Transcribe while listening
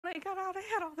I got out, I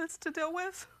had all this to deal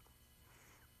with.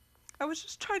 I was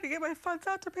just trying to get my funds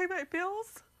out to pay my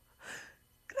bills,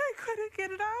 and I couldn't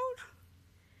get it out.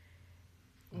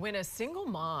 When a single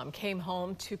mom came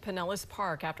home to Pinellas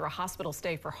Park after a hospital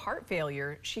stay for heart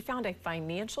failure, she found a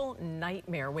financial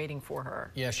nightmare waiting for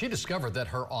her. Yeah, she discovered that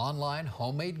her online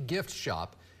homemade gift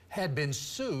shop had been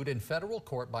sued in federal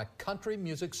court by country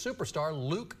music superstar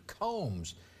Luke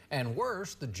Combs. And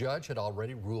worse, the judge had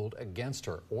already ruled against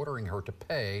her, ordering her to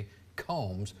pay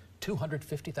Combs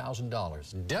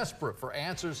 $250,000. Desperate for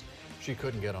answers she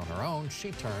couldn't get on her own,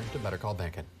 she turned to Better Call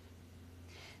Bacon.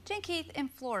 Jen Keith, in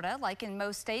Florida, like in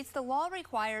most states, the law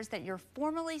requires that you're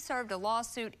formally served a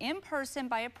lawsuit in person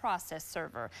by a process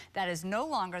server. That is no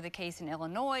longer the case in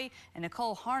Illinois, and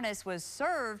Nicole Harness was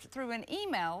served through an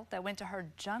email that went to her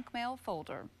junk mail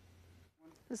folder.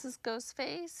 This is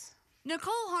Ghostface.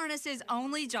 Nicole Harness's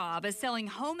only job is selling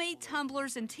homemade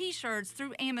tumblers and t-shirts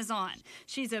through Amazon.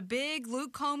 She's a big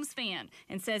Luke Combs fan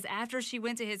and says after she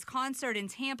went to his concert in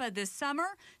Tampa this summer,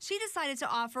 she decided to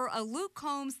offer a Luke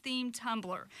Combs themed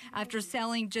tumbler. After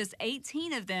selling just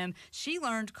 18 of them, she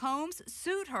learned Combs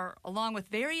sued her along with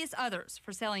various others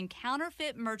for selling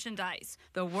counterfeit merchandise.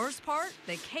 The worst part,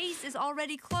 the case is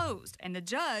already closed and the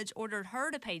judge ordered her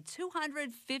to pay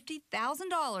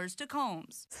 $250,000 to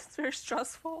Combs. It's very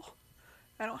stressful.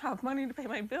 I don't have money to pay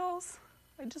my bills.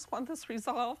 I just want this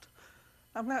resolved.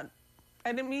 I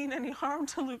didn't mean any harm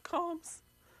to Luke Combs.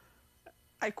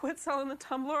 I quit selling the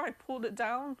tumbler. I pulled it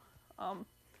down. I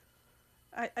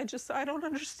don't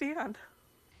understand.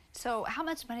 So how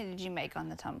much money did you make on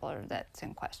the tumbler that's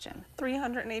in question?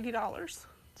 $380.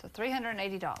 So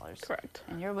 $380. Correct.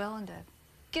 And you're willing to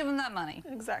give them that money.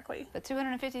 Exactly. But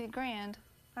 $250 grand.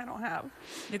 I don't have.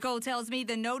 Nicole tells me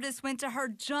the notice went to her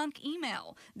junk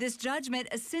email. This judgment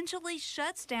essentially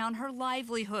shuts down her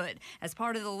livelihood. As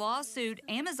part of the lawsuit,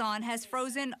 Amazon has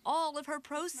frozen all of her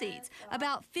proceeds,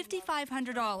 about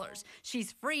 $5,500.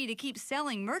 She's free to keep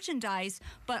selling merchandise,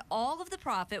 but all of the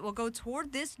profit will go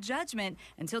toward this judgment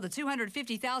until the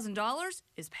 $250,000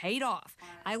 is paid off.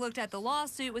 I looked at the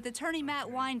lawsuit with attorney Matt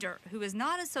Winder, who is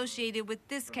not associated with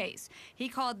this case. He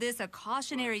called this a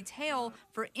cautionary tale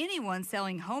for anyone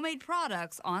selling homemade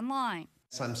products online.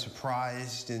 So I'm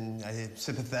surprised and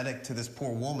sympathetic to this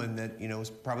poor woman that,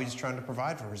 is probably just trying to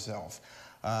provide for herself.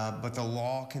 But the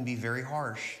law can be very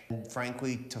harsh. And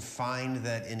frankly, to find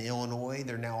that in Illinois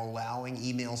they're now allowing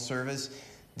email service,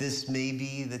 this may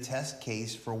be the test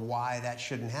case for why that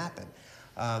shouldn't happen.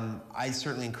 I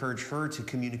certainly encourage her to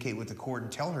communicate with the court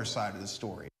and tell her side of the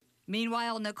story.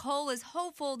 Meanwhile, Nicole is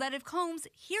hopeful that if Combs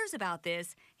hears about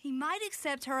this, he might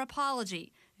accept her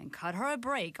apology and cut her a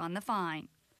break on the fine.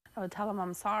 I would tell him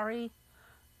I'm sorry.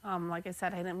 Like I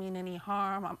said, I didn't mean any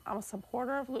harm. I'm a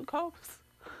supporter of Luke Combs.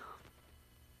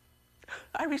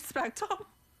 I respect him.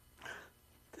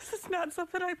 This is not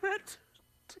something I meant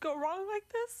to go wrong like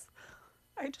this.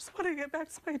 I just want to get back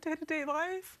to my day-to-day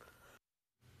life.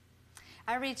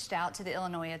 I reached out to the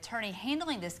Illinois attorney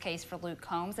handling this case for Luke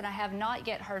Combs, and I have not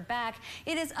yet heard back.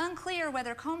 It is unclear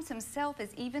whether Combs himself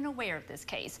is even aware of this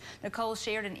case. Nicole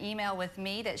shared an email with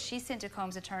me that she sent to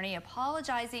Combs' attorney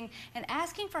apologizing and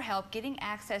asking for help getting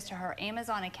access to her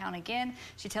Amazon account again.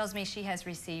 She tells me she has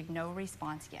received no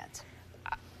response yet.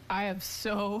 I have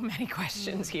so many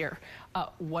questions here.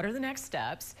 What are the next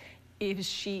steps? Is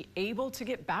she able to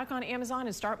get back on Amazon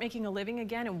and start making a living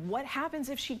again? And what happens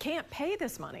if she can't pay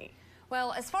this money?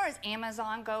 Well, as far as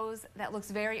Amazon goes, that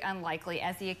looks very unlikely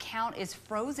as the account is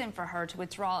frozen for her to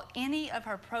withdraw any of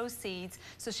her proceeds,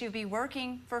 so she'll be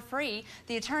working for free.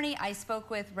 The attorney I spoke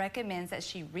with recommends that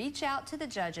she reach out to the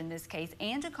judge in this case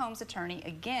and to Combs' attorney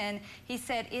again. He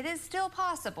said it is still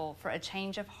possible for a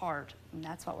change of heart, and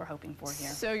that's what we're hoping for here.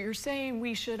 So you're saying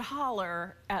we should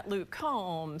holler at Luke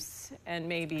Combs and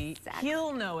maybe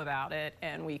he'll know about it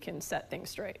and we can set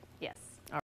things straight? Yes.